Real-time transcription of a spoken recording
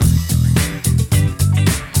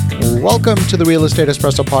Welcome to the Real Estate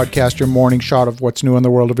Espresso Podcast, your morning shot of what's new in the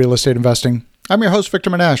world of real estate investing. I'm your host, Victor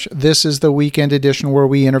Menashe. This is the weekend edition where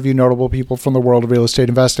we interview notable people from the world of real estate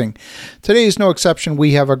investing. Today is no exception.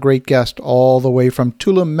 We have a great guest all the way from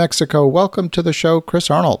Tulum, Mexico. Welcome to the show, Chris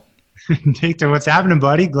Arnold. Victor, what's happening,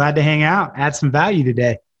 buddy? Glad to hang out, add some value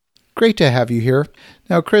today. Great to have you here.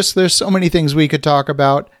 Now, Chris, there's so many things we could talk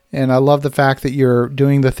about, and I love the fact that you're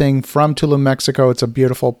doing the thing from Tulum, Mexico. It's a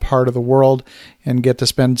beautiful part of the world and get to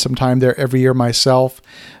spend some time there every year myself.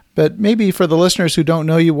 But maybe for the listeners who don't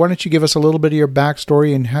know you, why don't you give us a little bit of your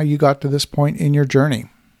backstory and how you got to this point in your journey?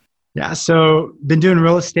 Yeah, so been doing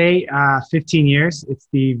real estate 15 years. It's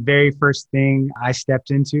the very first thing I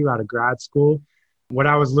stepped into out of grad school. What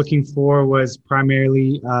I was looking for was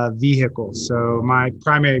primarily vehicles. So my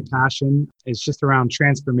primary passion is just around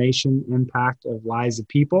transformation, impact of lives of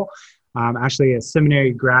people. Actually a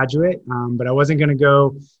seminary graduate, but I wasn't going to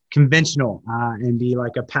go conventional and be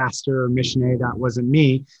like a pastor or missionary. That wasn't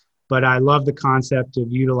me. But I love the concept of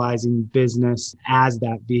utilizing business as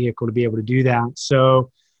that vehicle to be able to do that.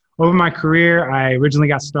 So over my career, I originally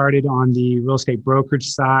got started on the real estate brokerage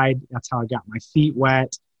side. That's how I got my feet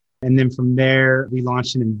wet. And then from there, we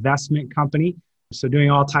launched an investment company. So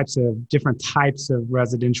doing all types of different types of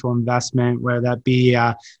residential investment, whether that be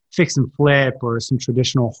fix and flip or some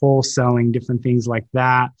traditional wholesaling, different things like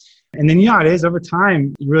that. And then, it is over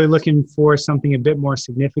time, really looking for something a bit more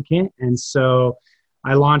significant. And so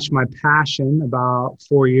I launched my passion about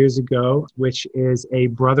 4 years ago, which is a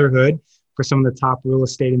brotherhood for some of the top real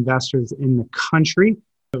estate investors in the country.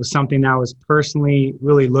 It was something that I was personally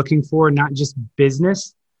really looking for, not just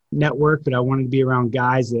business network, but I wanted to be around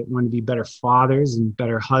guys that want to be better fathers and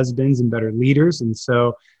better husbands and better leaders. And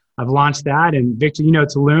so I've launched that. And Victor,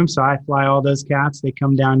 Tulum, so I fly all those cats. They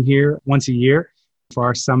come down here once a year for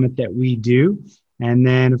our summit that we do. And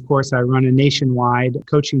then, of course, I run a nationwide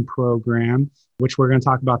coaching program, which we're going to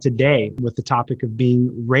talk about today with the topic of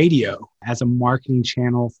being radio as a marketing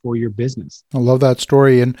channel for your business. I love that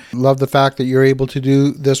story and love the fact that you're able to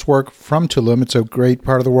do this work from Tulum. It's a great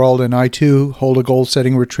part of the world. And I, too, hold a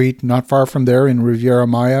goal-setting retreat not far from there in Riviera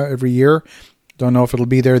Maya every year. Don't know if it'll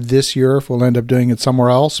be there this year, if we'll end up doing it somewhere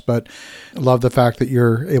else, but love the fact that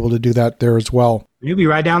you're able to do that there as well. You'll be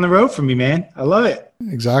right down the road from me, man. I love it.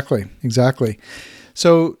 Exactly.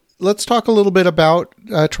 So let's talk a little bit about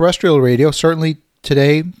terrestrial radio. Certainly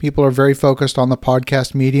today, people are very focused on the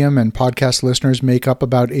podcast medium, and podcast listeners make up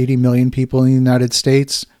about 80 million people in the United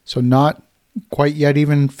States. So not quite yet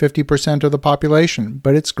even 50% of the population,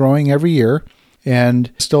 but it's growing every year.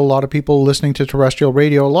 And still a lot of people listening to terrestrial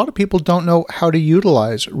radio. A lot of people don't know how to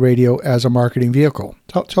utilize radio as a marketing vehicle.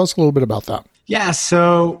 Tell us a little bit about that. Yeah,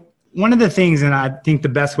 so one of the things, and I think the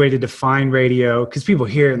best way to define radio, because people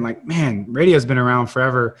hear it and like, man, radio's been around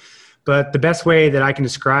forever. But the best way that I can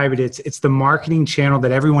describe it, it's the marketing channel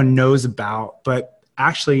that everyone knows about, but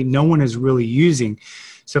actually no one is really using.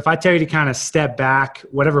 So if I tell you to kind of step back,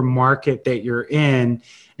 whatever market that you're in,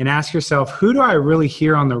 and ask yourself, who do I really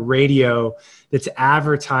hear on the radio that's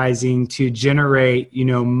advertising to generate,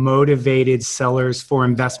 motivated sellers for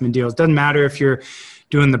investment deals? Doesn't matter if you're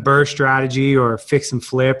doing the BRRRR strategy or fix and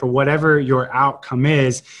flip or whatever your outcome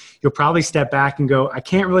is, you'll probably step back and go, I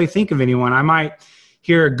can't really think of anyone. I might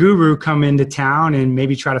hear a guru come into town and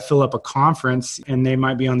maybe try to fill up a conference, and they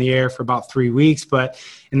might be on the air for about 3 weeks. But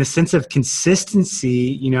in the sense of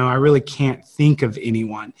consistency, I really can't think of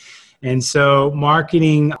anyone. And so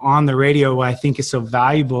marketing on the radio, what I think is so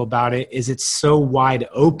valuable about it is it's so wide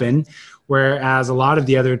open, whereas a lot of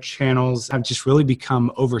the other channels have just really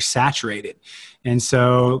become oversaturated. And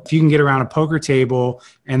so if you can get around a poker table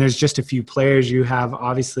and there's just a few players, you have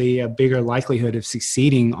obviously a bigger likelihood of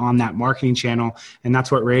succeeding on that marketing channel. And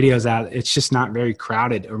that's what radio's at. It's just not very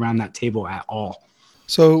crowded around that table at all.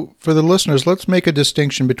 So for the listeners, let's make a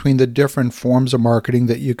distinction between the different forms of marketing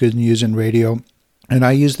that you can use in radio. And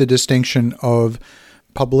I use the distinction of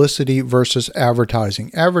publicity versus advertising.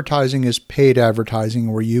 Advertising is paid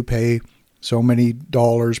advertising, where you pay so many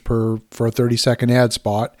dollars for a 30-second ad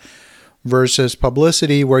spot, versus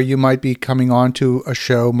publicity, where you might be coming on to a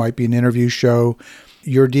show, might be an interview show.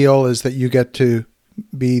 Your deal is that you get to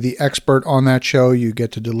be the expert on that show. You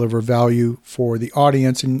get to deliver value for the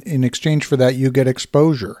audience. And in exchange for that, you get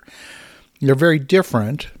exposure. They're very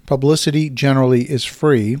different. Publicity generally is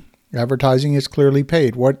free. Advertising is clearly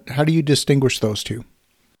paid. How do you distinguish those two?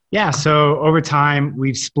 Yeah, so over time,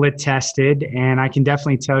 we've split tested, and I can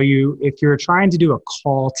definitely tell you, if you're trying to do a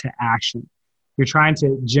call to action, you're trying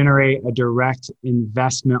to generate a direct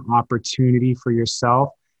investment opportunity for yourself,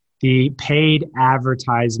 the paid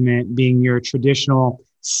advertisement being your traditional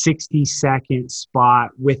 60-second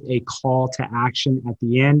spot with a call to action at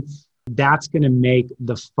the end, that's going to make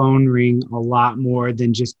the phone ring a lot more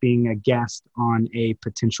than just being a guest on a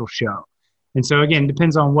potential show. And so again,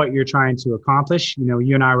 depends on what you're trying to accomplish.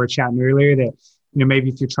 You and I were chatting earlier that, maybe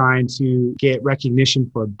if you're trying to get recognition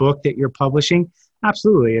for a book that you're publishing,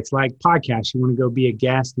 absolutely. It's like podcasts. You want to go be a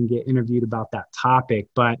guest and get interviewed about that topic.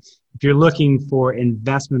 But if you're looking for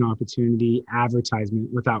investment opportunity,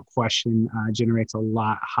 advertisement without question generates a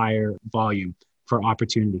lot higher volume for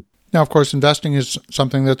opportunity. Now, of course, investing is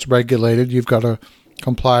something that's regulated. You've got to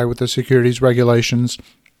comply with the securities regulations.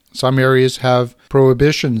 Some areas have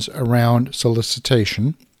prohibitions around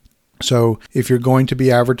solicitation. So if you're going to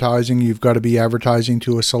be advertising, you've got to be advertising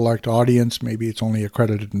to a select audience. Maybe it's only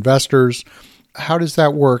accredited investors. How does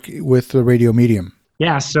that work with the radio medium?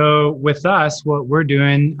 Yeah, so with us, what we're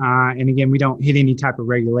doing, and again, we don't hit any type of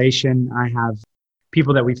regulation. I have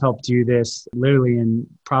people that we've helped do this literally in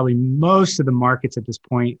probably most of the markets at this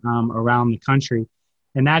point around the country.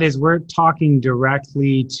 And that is we're talking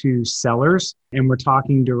directly to sellers and we're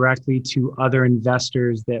talking directly to other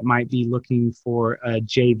investors that might be looking for a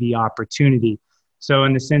JV opportunity. So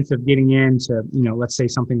in the sense of getting into, let's say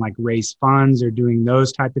something like raise funds or doing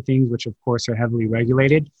those type of things, which of course are heavily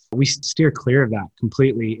regulated, we steer clear of that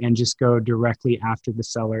completely and just go directly after the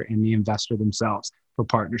seller and the investor themselves for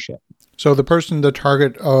partnership. So the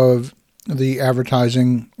target of the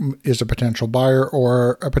advertising is a potential buyer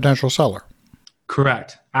or a potential seller.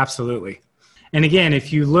 Correct. Absolutely. And again,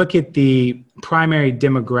 if you look at the primary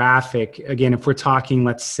demographic, again, if we're talking,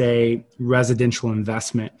 let's say, residential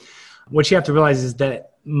investment, what you have to realize is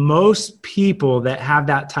that most people that have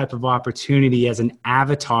that type of opportunity as an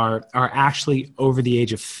avatar are actually over the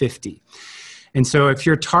age of 50. And so if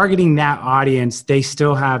you're targeting that audience, they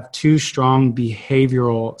still have two strong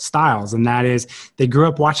behavioral styles. And that is they grew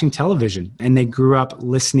up watching television and they grew up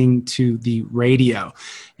listening to the radio.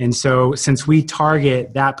 And so since we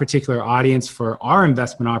target that particular audience for our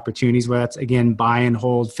investment opportunities, whether that's, again, buy and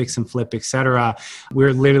hold, fix and flip, et cetera,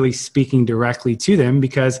 we're literally speaking directly to them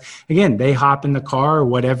because, again, they hop in the car or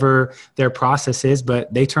whatever their process is,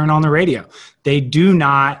 but they turn on the radio. They do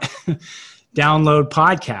not download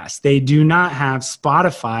podcasts. They do not have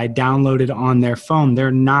Spotify downloaded on their phone.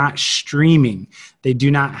 They're not streaming. They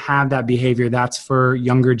do not have that behavior. That's for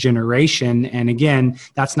younger generation. And again,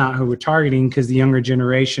 that's not who we're targeting because the younger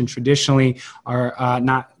generation traditionally are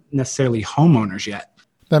not necessarily homeowners yet.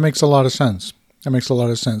 That makes a lot of sense.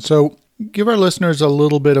 So give our listeners a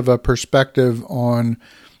little bit of a perspective on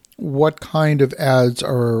what kind of ads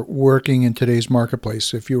are working in today's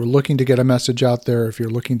marketplace. If you're looking to get a message out there, if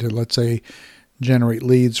you're looking to, let's say, generate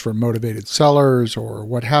leads for motivated sellers or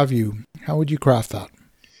what have you, how would you craft that?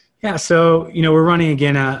 Yeah, so, we're running,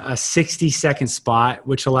 again, a 60-second spot,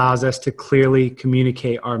 which allows us to clearly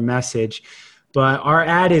communicate our message. But our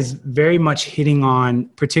ad is very much hitting on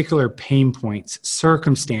particular pain points,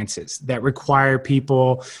 circumstances that require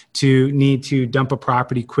people to need to dump a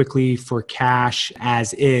property quickly for cash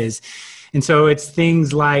as is. And so it's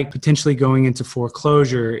things like potentially going into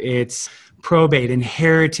foreclosure, it's probate,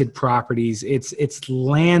 inherited properties, it's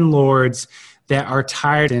landlords that are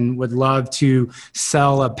tired and would love to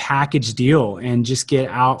sell a package deal and just get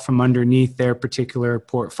out from underneath their particular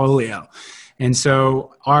portfolio. And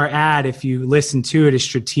so our ad, if you listen to it, is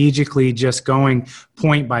strategically just going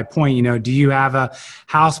point by point. Do you have a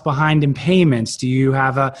house behind in payments? Do you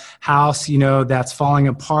have a house, that's falling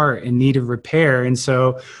apart in need of repair? And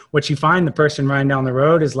so what you find the person riding down the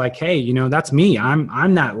road is like, hey, that's me.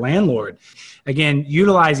 I'm that landlord. Again,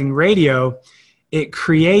 utilizing radio, it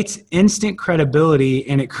creates instant credibility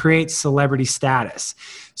and it creates celebrity status.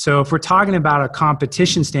 So if we're talking about a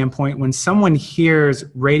competition standpoint, when someone hears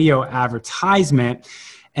radio advertisement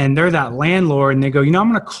and they're that landlord and they go, I'm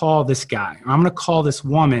going to call this guy, or I'm going to call this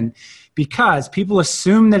woman, because people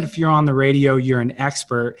assume that if you're on the radio, you're an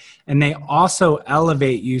expert, and they also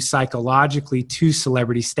elevate you psychologically to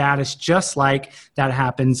celebrity status, just like that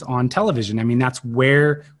happens on television. I mean, that's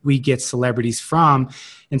where we get celebrities from.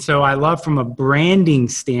 And so I love from a branding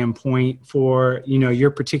standpoint for,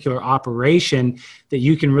 your particular operation that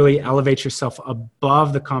you can really elevate yourself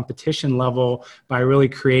above the competition level by really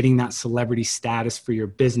creating that celebrity status for your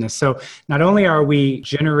business. So not only are we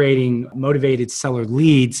generating motivated seller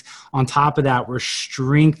leads, on top of that, we're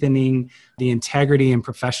strengthening the integrity and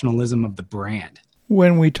professionalism of the brand.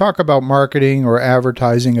 When we talk about marketing or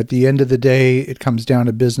advertising, at the end of the day, it comes down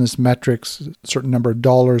to business metrics, a certain number of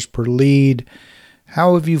dollars per lead.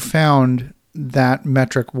 How have you found that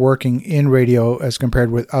metric working in radio as compared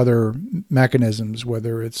with other mechanisms,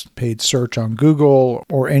 whether it's paid search on Google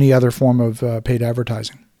or any other form of paid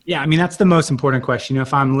advertising? Yeah, I mean, that's the most important question.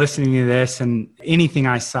 If I'm listening to this and anything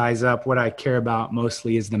I size up, what I care about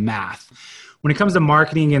mostly is the math. When it comes to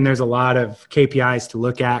marketing, and there's a lot of KPIs to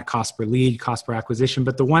look at, cost per lead, cost per acquisition,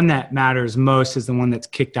 but the one that matters most is the one that's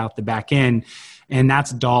kicked out the back end, and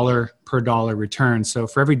that's dollar per dollar return. So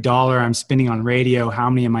for every dollar I'm spending on radio, how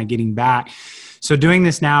many am I getting back? So doing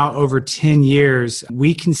this now over 10 years,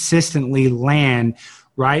 we consistently land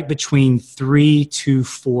right between $3 to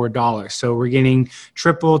 $4. So we're getting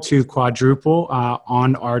triple to quadruple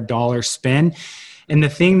on our dollar spend. And the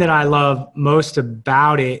thing that I love most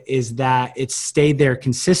about it is that it's stayed there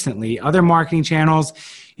consistently. Other marketing channels,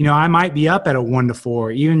 I might be up at a 1 to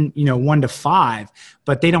 4, even, 1 to 5,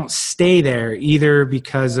 but they don't stay there either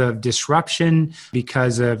because of disruption,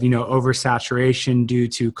 because of, oversaturation due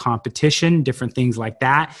to competition, different things like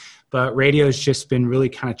that. But radio has just been really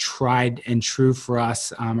kind of tried and true for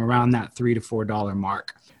us around that $3 to $4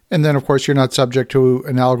 mark. And then, of course, you're not subject to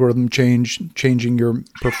an algorithm changing your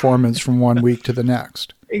performance from one week to the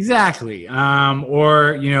next. Exactly.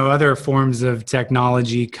 Or, other forms of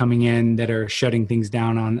technology coming in that are shutting things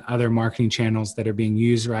down on other marketing channels that are being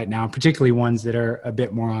used right now, particularly ones that are a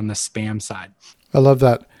bit more on the spam side. I love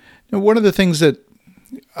that. Now, one of the things that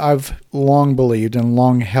I've long believed and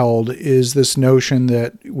long held is this notion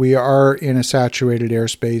that we are in a saturated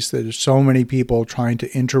airspace, that there's so many people trying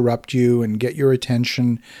to interrupt you and get your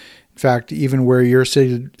attention. In fact, even where you're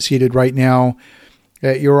seated right now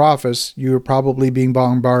at your office, you're probably being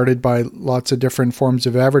bombarded by lots of different forms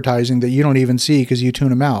of advertising that you don't even see because you tune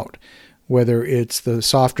them out. Whether it's the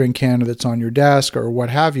soft drink can that's on your desk or what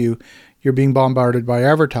have you, you're being bombarded by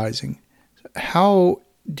advertising. How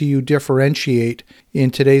do you differentiate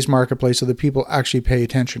in today's marketplace so that people actually pay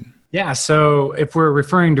attention? Yeah, so if we're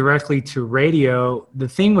referring directly to radio, the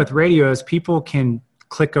thing with radio is people can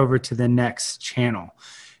click over to the next channel.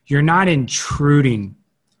 You're not intruding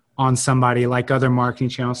on somebody like other marketing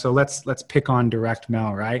channels. So let's pick on direct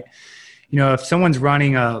mail, right? If someone's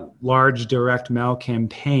running a large direct mail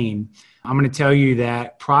campaign, I'm going to tell you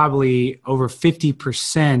that probably over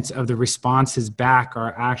 50% of the responses back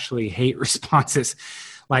are actually hate responses.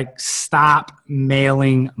 Like, stop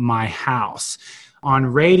mailing my house. On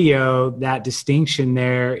radio, that distinction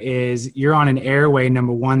there is you're on an airway,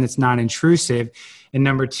 number one, that's not intrusive. And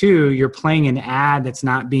number two, you're playing an ad that's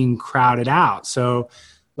not being crowded out. So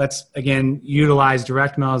let's, again, utilize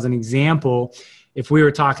direct mail as an example. If we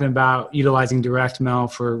were talking about utilizing direct mail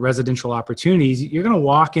for residential opportunities, you're going to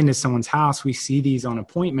walk into someone's house. We see these on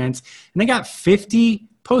appointments, and they got 50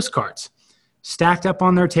 postcards stacked up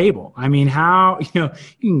on their table. I mean, how, you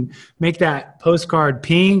can make that postcard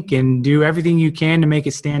pink and do everything you can to make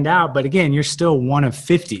it stand out. But again, you're still one of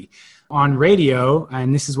 50. On radio,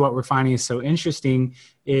 and this is what we're finding is so interesting,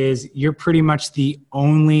 is you're pretty much the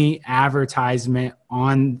only advertisement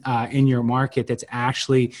on in your market that's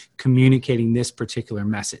actually communicating this particular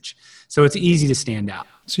message. So it's easy to stand out.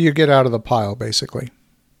 So you get out of the pile, basically.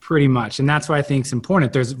 Pretty much. And that's why I think it's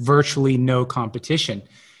important. There's virtually no competition.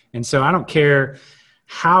 And so I don't care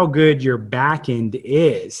how good your back end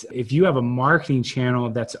is. If you have a marketing channel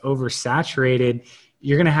that's oversaturated,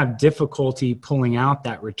 you're going to have difficulty pulling out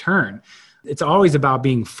that return. It's always about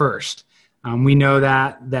being first. We know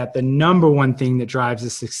that the number one thing that drives the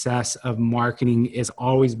success of marketing is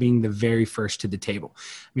always being the very first to the table.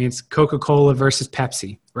 I mean, it's Coca-Cola versus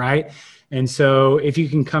Pepsi, right? And so if you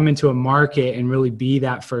can come into a market and really be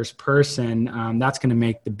that first person, that's going to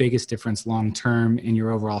make the biggest difference long-term in your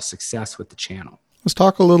overall success with the channel. Let's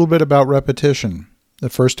talk a little bit about repetition. The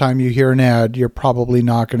first time you hear an ad, you're probably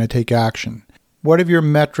not going to take action. What have your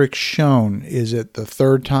metrics shown? Is it the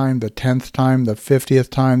third time, the 10th time, the 50th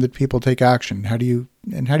time that people take action? How do you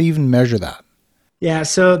even measure that? Yeah,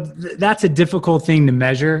 so that's a difficult thing to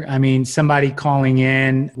measure. I mean, somebody calling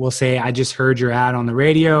in will say, I just heard your ad on the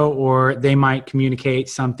radio, or they might communicate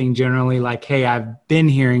something generally like, hey, I've been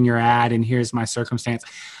hearing your ad and here's my circumstance.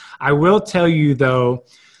 I will tell you, though,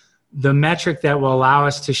 the metric that will allow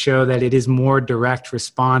us to show that it is more direct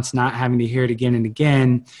response, not having to hear it again and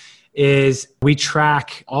again, is we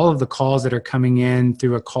track all of the calls that are coming in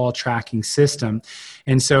through a call tracking system.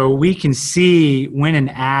 And so we can see when an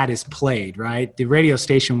ad is played, right? The radio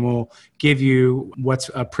station will give you what's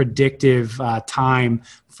a predictive time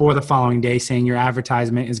for the following day, saying your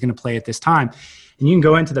advertisement is going to play at this time. And you can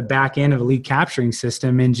go into the back end of a lead capturing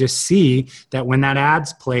system and just see that when that ad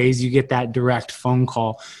plays, you get that direct phone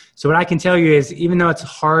call. So what I can tell you is, even though it's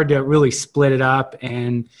hard to really split it up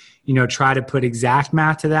and try to put exact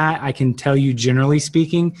math to that, I can tell you, generally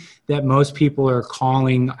speaking, that most people are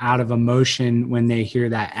calling out of emotion when they hear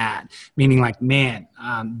that ad, meaning like, man,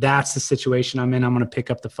 that's the situation I'm in. I'm going to pick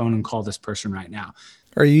up the phone and call this person right now.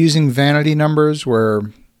 Are you using vanity numbers where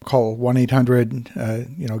call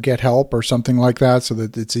 1-800, get help or something like that so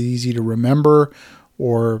that it's easy to remember?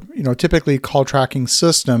 Or, typically call tracking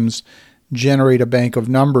systems generate a bank of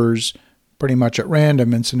numbers pretty much at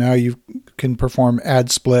random. And so now you can perform ad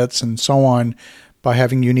splits and so on by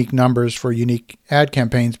having unique numbers for unique ad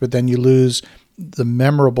campaigns, but then you lose the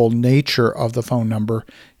memorable nature of the phone number,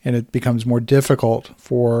 and it becomes more difficult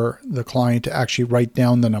for the client to actually write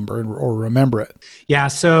down the number or remember it. Yeah,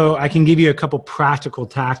 so I can give you a couple practical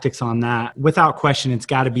tactics on that. Without question, it's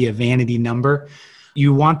got to be a vanity number.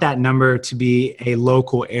 You want that number to be a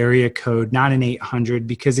local area code, not an 800,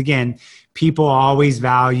 because again, people always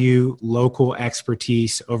value local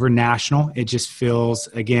expertise over national. It just feels,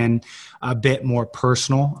 again, a bit more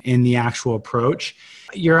personal in the actual approach.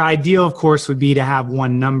 Your ideal, of course, would be to have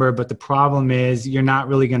one number, but the problem is you're not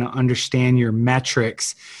really going to understand your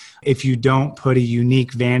metrics if you don't put a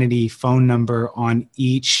unique vanity phone number on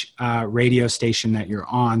each radio station that you're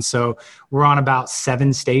on. So we're on about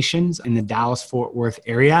 7 stations in the Dallas-Fort Worth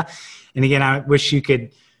area. And again, I wish you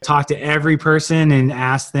could talk to every person and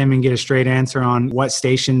ask them and get a straight answer on what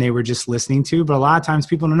station they were just listening to. But a lot of times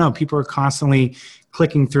people don't know. People are constantly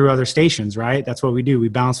clicking through other stations, right? That's what we do. We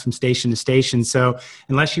bounce from station to station. So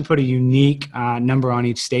unless you put a unique number on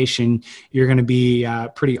each station, you're going to be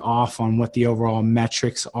pretty off on what the overall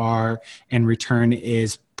metrics are and return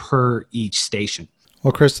is per each station.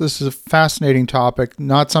 Well, Chris, this is a fascinating topic,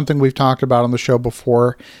 not something we've talked about on the show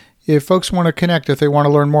before. If folks want to connect, if they want to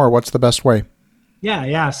learn more, what's the best way?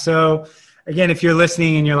 Yeah. So again, if you're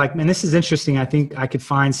listening and you're like, man, this is interesting. I think I could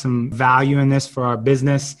find some value in this for our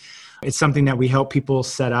business. It's something that we help people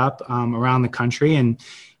set up around the country. And,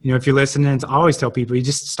 if you're listening, I always tell people, you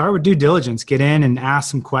just start with due diligence, get in and ask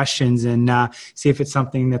some questions and see if it's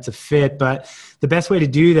something that's a fit. But the best way to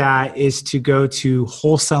do that is to go to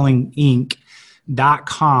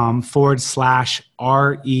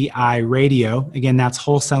wholesalinginc.com/REI radio. Again, that's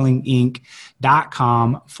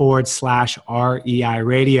wholesalinginc.com/REI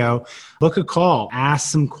radio. Book a call,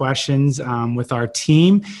 ask some questions with our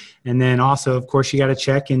team. And then also, of course, you got to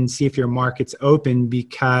check and see if your market's open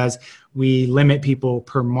because we limit people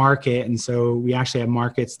per market. And so we actually have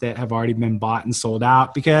markets that have already been bought and sold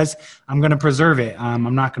out because I'm going to preserve it.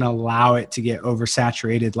 I'm not going to allow it to get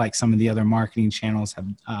oversaturated like some of the other marketing channels have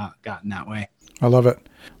gotten that way. I love it.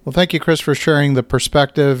 Well, thank you, Chris, for sharing the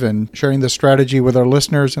perspective and sharing the strategy with our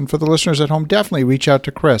listeners. And for the listeners at home, definitely reach out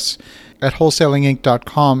to Chris at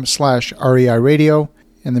wholesalinginc.com/REI radio.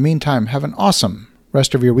 In the meantime, have an awesome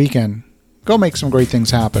rest of your weekend. Go make some great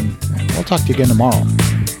things happen. And we'll talk to you again tomorrow.